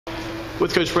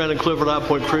With Coach Brandon Clifford, High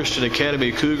Point Christian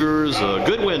Academy Cougars. A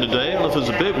good win today. I don't know if it was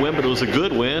a big win, but it was a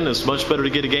good win. It's much better to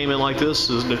get a game in like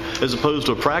this as opposed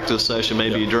to a practice session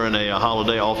maybe during a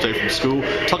holiday, off day from school.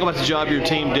 Talk about the job your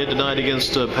team did tonight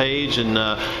against Page and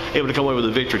able to come away with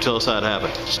a victory. Tell us how it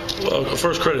happened. Well,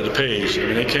 first credit to Page. I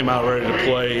mean, they came out ready to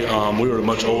play. We were a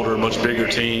much older, much bigger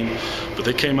team, but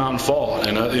they came out and fought.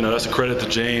 And, that's a credit to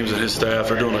James and his staff.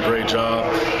 They're doing a great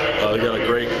job. They got a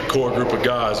great core group of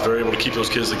guys. They're able to keep those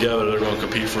kids together. They're going to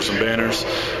compete for some banners.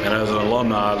 And as an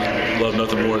alumni, I'd love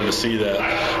nothing more than to see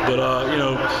that. But,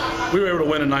 we were able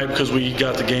to win tonight because we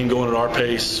got the game going at our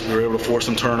pace. We were able to force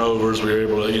some turnovers. We were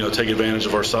able to, take advantage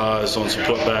of our size on some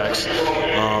putbacks.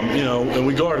 And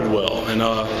we guarded well. And,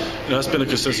 that's been a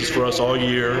consensus for us all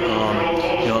year.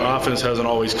 Our offense hasn't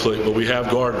always clicked, but we have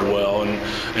guarded well.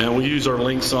 And we used our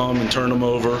length some and turned them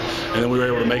over. And then we were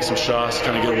able to make some shots,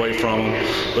 kind of get away from them.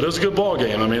 But it was a good ball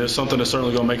game. I mean, it's something that's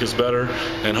certainly going to make us better,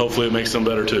 and hopefully it makes them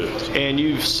better too. And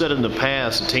you've said in the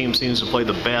past the team seems to play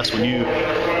the best when you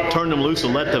turn them loose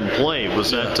and let them play.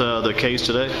 Was that the case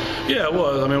today? Yeah, it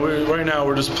was. I mean, right now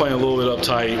we're just playing a little bit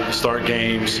uptight, start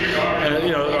games.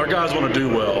 And, our guys want to do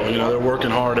well. They're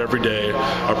working hard every day.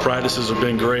 Our practices have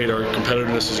been great. Our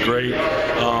competitiveness is great.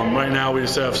 Right now we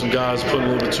just have some guys putting a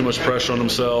little bit too much pressure on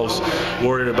themselves,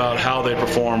 worried about how they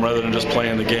perform rather than just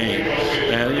playing the game.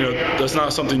 And, that's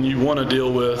not something you want to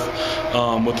deal with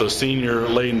a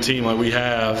senior-laden team like we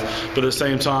have. But at the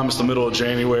same time, it's the middle of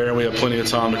January, and we have plenty of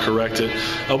time to correct it.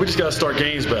 We just got to start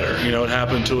games better. It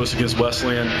happened to us against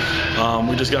Wesleyan.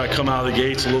 We just got to come out of the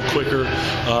gates a little quicker,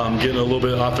 getting a little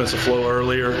bit of offensive flow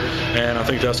earlier, and I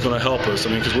think that's going to help us.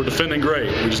 Because we're defending great.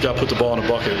 We just got to put the ball in the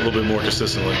bucket a little bit more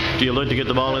consistently. Do you look to get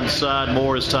the ball inside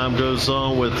more as time goes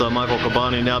on with Michael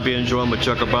Cabani now being joined with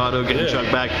Chuck Arbato, getting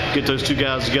Chuck back, get those two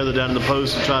guys together down in the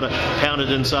post and try to pound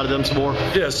it inside of them some more?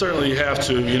 Yeah, certainly you have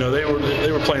to.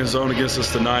 They were playing zone against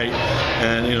us tonight,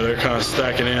 and they're kind of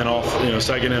stacking in off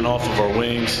of our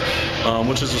wings,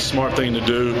 which is a smart thing to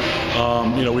do.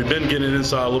 We've been getting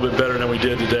inside a little bit better than we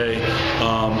did today.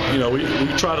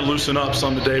 We try to loosen up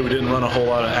some today. We didn't run a whole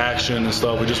lot of action and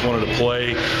stuff. We just wanted to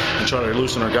play and try to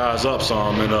loosen our guys up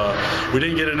some. And we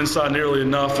didn't get it inside nearly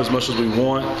enough as much as we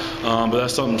want, but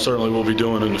that's something certainly we'll be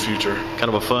doing in the future. Kind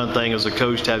of a fun thing as a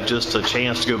coach to have just a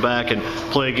chance to go back and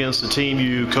play against the team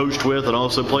you coached with and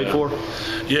also played for?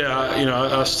 Yeah,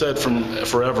 I said from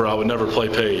forever I would never play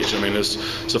Page.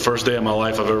 It's the first day of my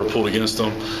life I've ever pulled against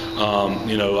them.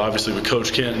 Obviously with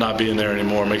Coach Kent not being there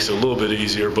anymore makes it a little bit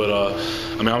easier, but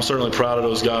I'm certainly proud of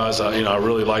those guys. I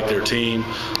really like their team.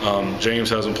 James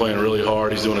has them playing really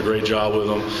hard. He's doing a great job with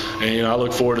them, and I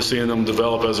look forward to seeing them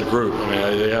develop as a group.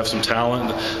 They have some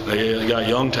talent. They got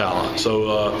young talent.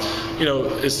 So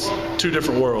it's two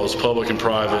different worlds, public and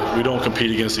private. We don't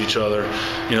compete against each other.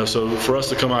 So for us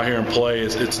to come out here and play,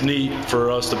 it's neat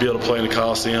for us to be able to play in the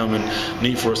Coliseum and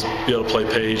neat for us to be able to play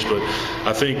Page. But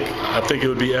I think it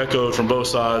would be echoed from both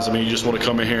sides. You just want to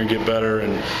come in here and get better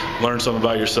and learn something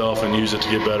about yourself and use it to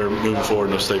get better moving forward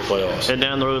in the state playoffs. And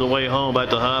down the road, the way home, back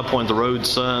to High Point, the road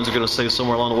signs are going to say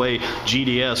somewhere along the way,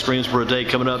 GDS, Greensboro Day,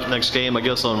 coming up next game, I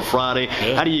guess, on Friday.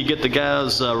 Yeah. How do you get the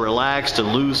guys relaxed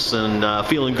and loose and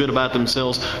feeling good about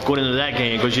themselves going into that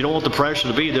game? Because you don't want the pressure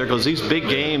to be there, because these big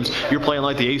games, you're playing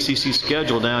like the ACC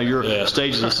schedule now. Your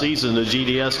stage of the season, the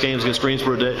GDS games against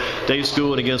Greensboro Day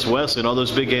School and against Wesleyan, all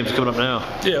those big games coming up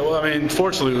now. Yeah, well,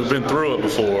 fortunately, we've been through it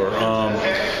before.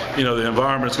 The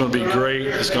environment's going to be great.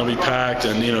 It's going to be packed,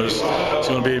 and it's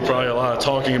going to be probably a lot of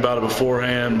talking about it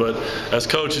beforehand. But as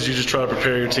coaches, you just try to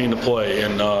prepare your team to play,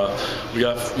 and we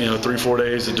got 3-4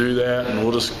 days to do that, and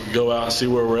we'll just go out and see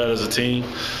where we're at as a team.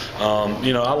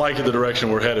 I like the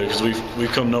direction we're headed because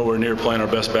we've come nowhere near playing our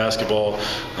best basketball.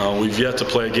 We've yet to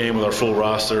play a game with our full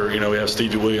roster. We have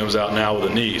Stevie Williams out now with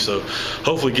a knee, so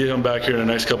hopefully get him back here in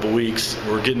the next couple of weeks.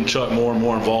 We're getting Chuck more and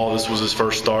more involved. This was his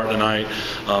first start tonight.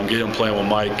 Get him playing with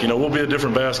Mike. We'll be a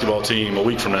different basketball team a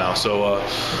week from now. So,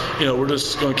 we're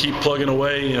just going to keep plugging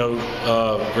away.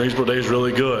 Greensboro Day is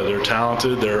really good. They're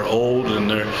talented, they're old, and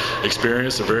they're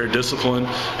experienced. They're very disciplined,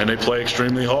 and they play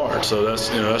extremely hard. So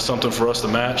that's something for us to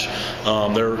match.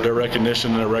 Their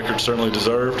recognition and their record certainly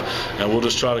deserved, and we'll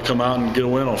just try to come out and get a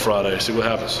win on Friday. See what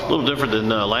happens. A little different than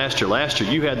last year. Last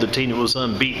year, you had the team that was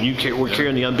unbeaten. You were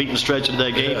carrying the unbeaten stretch of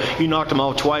that game. Yeah. You knocked them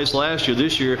off twice last last year.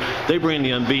 This year, they bring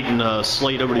the unbeaten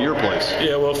slate over to your place.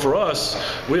 Yeah, well, for us,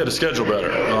 we had to schedule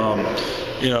better.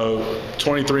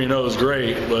 23-0 is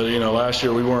great, but last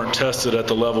year we weren't tested at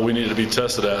the level we needed to be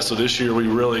tested at. So this year we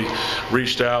really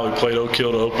reached out. We played Oak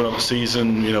Hill to open up the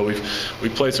season. We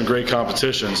played some great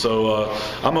competition. So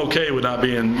I'm okay with not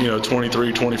being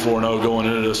 23, 24-0 going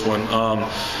into this one.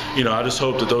 I just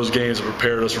hope that those games have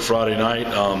prepared us for Friday night.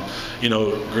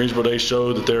 Greensboro Day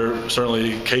showed that they're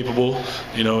certainly capable.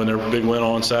 In their big win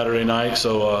on Saturday night.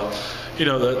 So.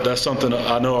 That's something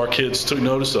I know our kids took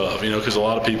notice of, because a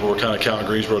lot of people were kind of counting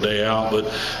Greensboro Day out. But,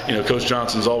 Coach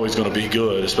Johnson's always going to be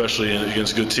good, especially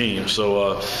against good teams.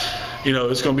 So,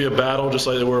 it's going to be a battle just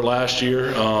like they were last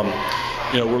year.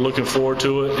 We're looking forward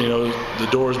to it. The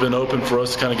door's been open for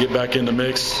us to kind of get back in the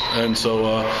mix, and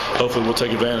so hopefully we'll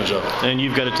take advantage of it. And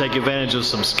you've got to take advantage of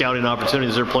some scouting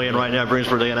opportunities they're playing right now,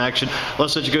 Greensboro Day in action.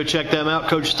 Let's let you go check them out.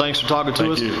 Coach, thanks for talking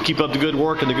to us. Thank you. Keep up the good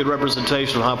work and the good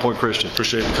representation of High Point Christian.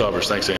 Appreciate the coverage. Thanks, Andy.